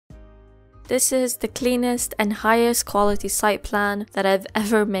This is the cleanest and highest quality site plan that I've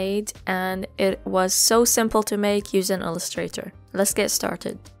ever made, and it was so simple to make using Illustrator. Let's get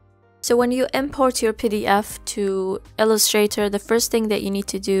started. So when you import your PDF to Illustrator, the first thing that you need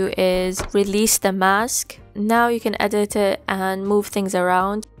to do is release the mask. Now you can edit it and move things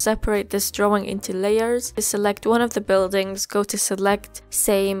around. Separate this drawing into layers. Select one of the buildings, go to select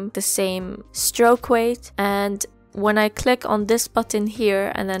the same stroke weight, and when I click on this button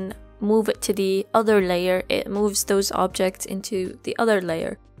here and then move it to the other layer, it moves those objects into the other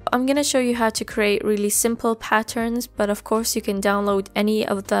layer. I'm gonna show you how to create really simple patterns, but of course you can download any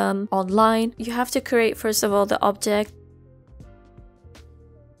of them online. You have to create first of all the object,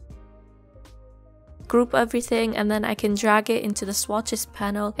 group everything, and then I can drag it into the swatches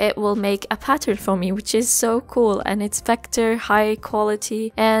panel. It will make a pattern for me, which is so cool, and it's vector, high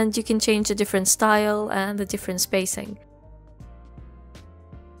quality, and you can change the different style and the different spacing.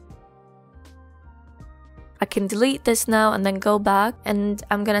 I can delete this now and then go back, and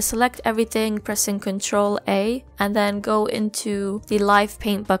I'm gonna select everything pressing Ctrl A and then go into the live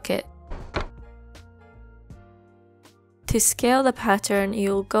paint bucket. To scale the pattern,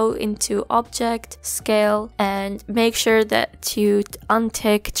 you'll go into Object, Scale, and make sure that you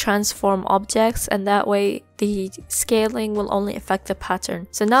untick Transform Objects, and that way the scaling will only affect the pattern.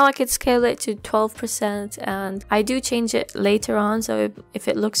 So now I could scale it to 12%, and I do change it later on, so if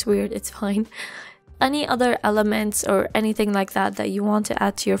it looks weird, it's fine. Any other elements or anything like that you want to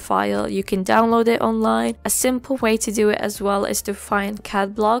add to your file, you can download it online. A simple way to do it as well is to find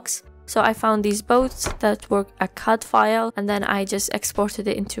CAD blocks. So I found these boats that were a CAD file, and then I just exported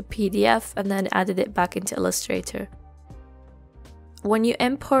it into PDF and then added it back into Illustrator. When you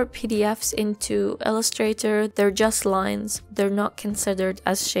import PDFs into Illustrator, they're just lines. They're not considered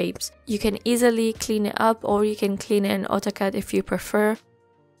as shapes. You can easily clean it up, or you can clean it in AutoCAD if you prefer.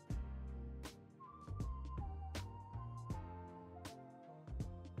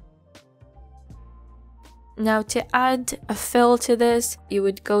 Now to add a fill to this, you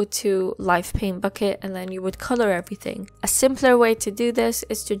would go to Live Paint Bucket and then you would color everything. A simpler way to do this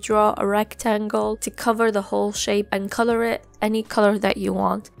is to draw a rectangle to cover the whole shape and color it any color that you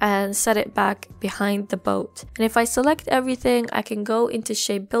want and set it back behind the boat. And if I select everything, I can go into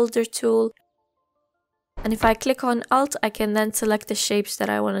Shape Builder tool, and if I click on Alt, I can then select the shapes that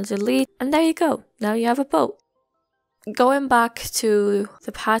I want to delete, and there you go. Now you have a boat. Going back to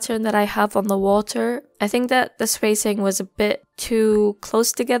the pattern that I have on the water, I think that the spacing was a bit too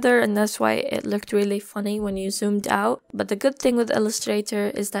close together, and that's why it looked really funny when you zoomed out. But the good thing with Illustrator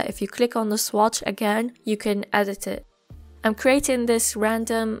is that if you click on the swatch again, you can edit it. I'm creating this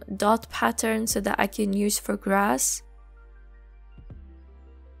random dot pattern so that I can use for grass.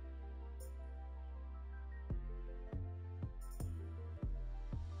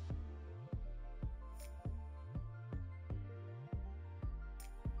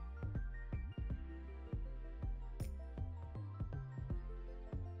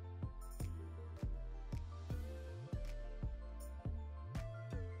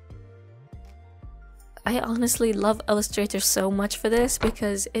 I honestly love Illustrator so much for this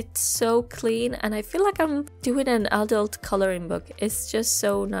because it's so clean, and I feel like I'm doing an adult coloring book. It's just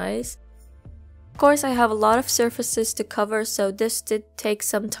so nice. Of course, I have a lot of surfaces to cover, so this did take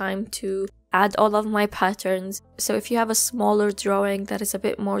some time to add all of my patterns. So if you have a smaller drawing that is a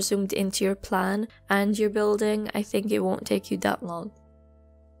bit more zoomed into your plan and your building, I think it won't take you that long.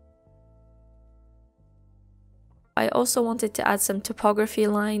 I also wanted to add some topography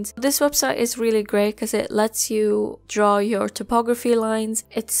lines. This website is really great because it lets you draw your topography lines.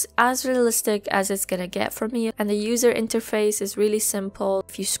 It's as realistic as it's gonna get from me, and the user interface is really simple.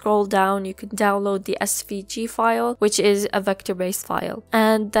 If you scroll down, you can download the SVG file, which is a vector-based file,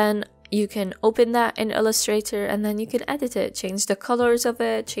 and then you can open that in Illustrator and then you can edit it, change the colors of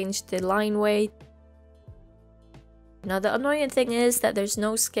it, change the line weight. Now the annoying thing is that there's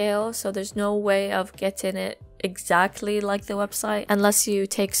no scale, so there's no way of getting it exactly like the website unless you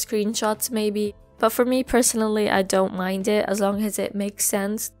take screenshots maybe. But for me personally, I don't mind it as long as it makes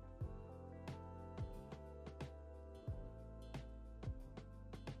sense.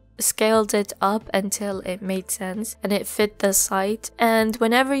 Scaled it up until it made sense and it fit the site. And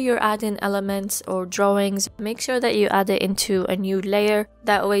whenever you're adding elements or drawings, make sure that you add it into a new layer.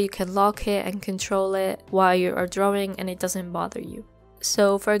 That way you can lock it and control it while you are drawing and it doesn't bother you.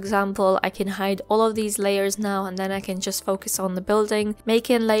 So for example, I can hide all of these layers now, and then I can just focus on the building.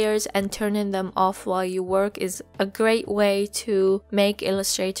 Making layers and turning them off while you work is a great way to make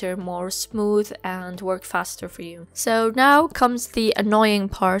Illustrator more smooth and work faster for you. So now comes the annoying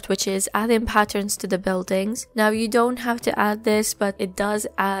part, which is adding patterns to the buildings. Now you don't have to add this, but it does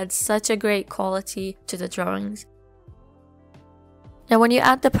add such a great quality to the drawings. Now when you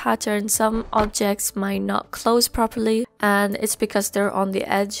add the pattern, some objects might not close properly, and it's because they're on the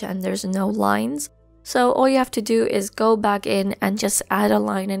edge and there's no lines. So all you have to do is go back in and just add a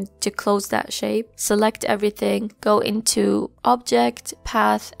line and to close that shape. Select everything, go into Object,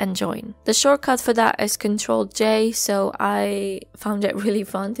 Path, and Join. The shortcut for that is Ctrl-J, so I found it really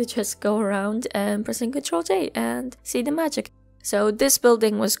fun to just go around and pressing Ctrl-J and see the magic. So this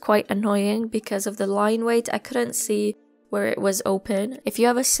building was quite annoying because of the line weight. I couldn't see where it was open. If you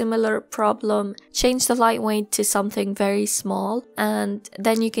have a similar problem, change the line weight to something very small, and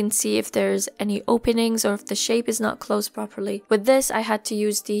then you can see if there's any openings or if the shape is not closed properly. With this, I had to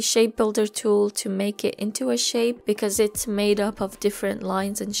use the shape builder tool to make it into a shape because it's made up of different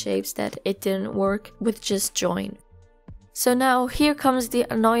lines and shapes that it didn't work with just join. So now here comes the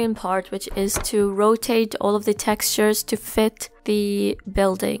annoying part, which is to rotate all of the textures to fit the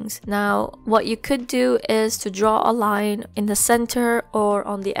buildings. Now what you could do is to draw a line in the center or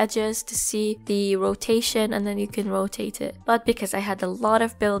on the edges to see the rotation, and then you can rotate it. But because I had a lot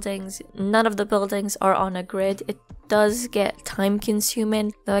of buildings, none of the buildings are on a grid. It does get time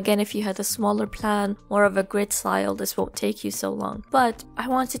consuming. Now again, if you had a smaller plan, more of a grid style, this won't take you so long. But I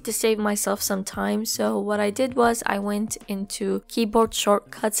wanted to save myself some time, so what I did was I went into keyboard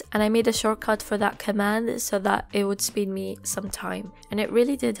shortcuts and I made a shortcut for that command so that it would speed me some time, and it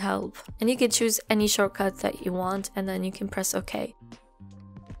really did help. And you can choose any shortcut that you want, and then you can press OK.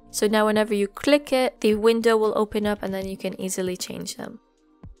 So now whenever you click it, the window will open up and then you can easily change them.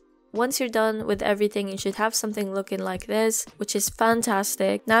 Once you're done with everything, you should have something looking like this, which is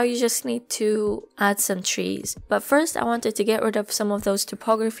fantastic. Now you just need to add some trees. But first I wanted to get rid of some of those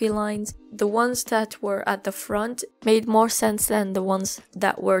topography lines. The ones that were at the front made more sense than the ones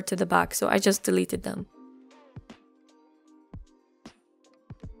that were to the back, so I just deleted them.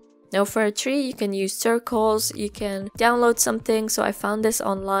 Now for a tree, you can use circles, you can download something. So I found this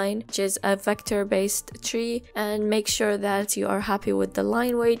online, which is a vector-based tree, and make sure that you are happy with the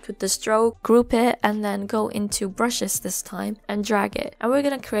line weight, with the stroke, group it, and then go into brushes this time and drag it. And we're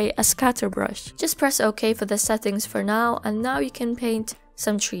gonna create a scatter brush. Just press OK for the settings for now, and now you can paint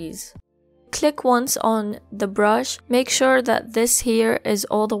some trees. Click once on the brush, make sure that this here is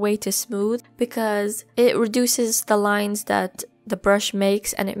all the way to smooth because it reduces the lines that the brush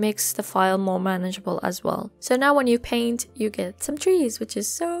makes, and it makes the file more manageable as well. So now when you paint, you get some trees, which is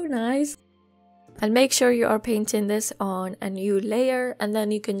so nice. And make sure you are painting this on a new layer, and then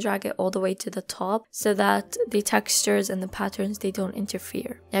you can drag it all the way to the top so that the textures and the patterns, they don't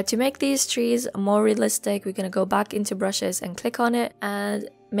interfere. Now to make these trees more realistic, we're going to go back into brushes and click on it and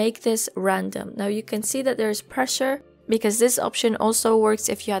make this random. Now you can see that there's pressure, because this option also works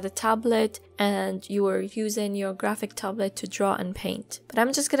if you had a tablet and you were using your graphic tablet to draw and paint. But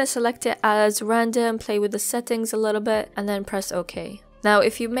I'm just going to select it as random, play with the settings a little bit, and then press OK. Now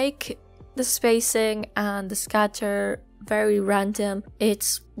if you make the spacing and the scatter very random,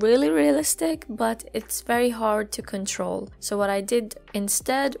 it's really realistic, but it's very hard to control. So what I did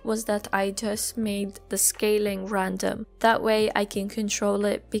instead was that I just made the scaling random. That way I can control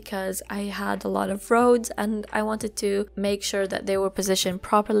it because I had a lot of roads and I wanted to make sure that they were positioned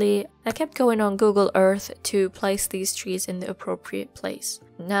properly. I kept going on Google Earth to place these trees in the appropriate place.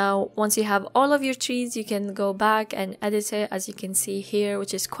 Now, once you have all of your trees, you can go back and edit it, as you can see here,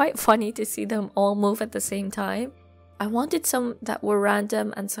 which is quite funny to see them all move at the same time. I wanted some that were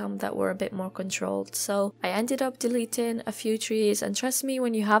random and some that were a bit more controlled, so I ended up deleting a few trees, and trust me,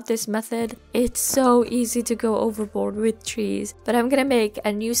 when you have this method, it's so easy to go overboard with trees. But I'm gonna make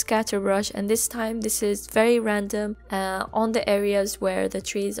a new scatter brush, and this time this is very random on the areas where the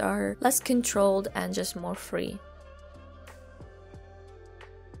trees are less controlled and just more free.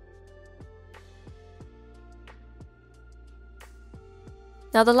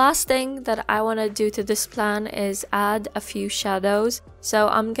 Now the last thing that I want to do to this plan is add a few shadows. So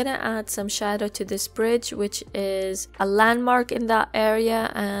I'm gonna add some shadow to this bridge, which is a landmark in that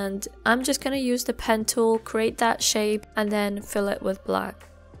area, and I'm just gonna use the pen tool, create that shape, and then fill it with black.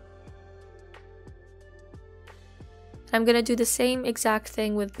 I'm gonna do the same exact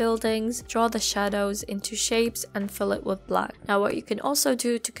thing with buildings, draw the shadows into shapes and fill it with black. Now what you can also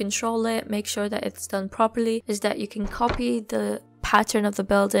do to control it, make sure that it's done properly, is that you can copy the pattern of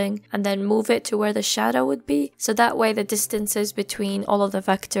the building and then move it to where the shadow would be. So that way the distances between all of the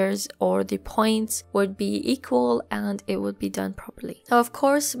vectors or the points would be equal and it would be done properly. Now of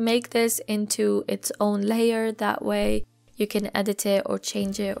course, make this into its own layer. That way you can edit it or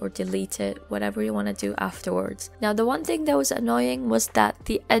change it or delete it, whatever you want to do afterwards. Now the one thing that was annoying was that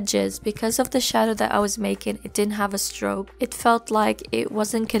the edges, because of the shadow that I was making, it didn't have a stroke. It felt like it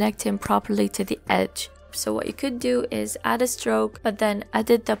wasn't connecting properly to the edge. So what you could do is add a stroke, but then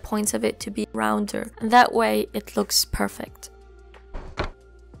edit the points of it to be rounder, and that way it looks perfect.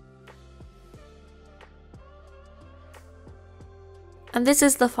 And this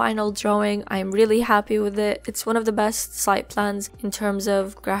is the final drawing. I'm really happy with it. It's one of the best site plans in terms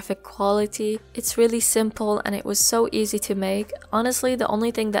of graphic quality. It's really simple and it was so easy to make. Honestly, the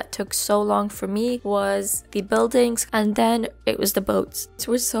only thing that took so long for me was the buildings, and then it was the boats. It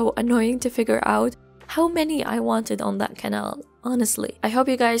was so annoying to figure out how many I wanted on that canal. Honestly, I hope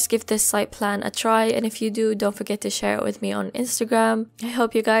you guys give this site plan a try, and if you do, don't forget to share it with me on Instagram. I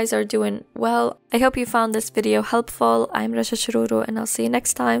hope you guys are doing well. I hope you found this video helpful. I'm Rasha Shururu and I'll see you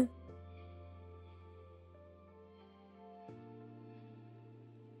next time.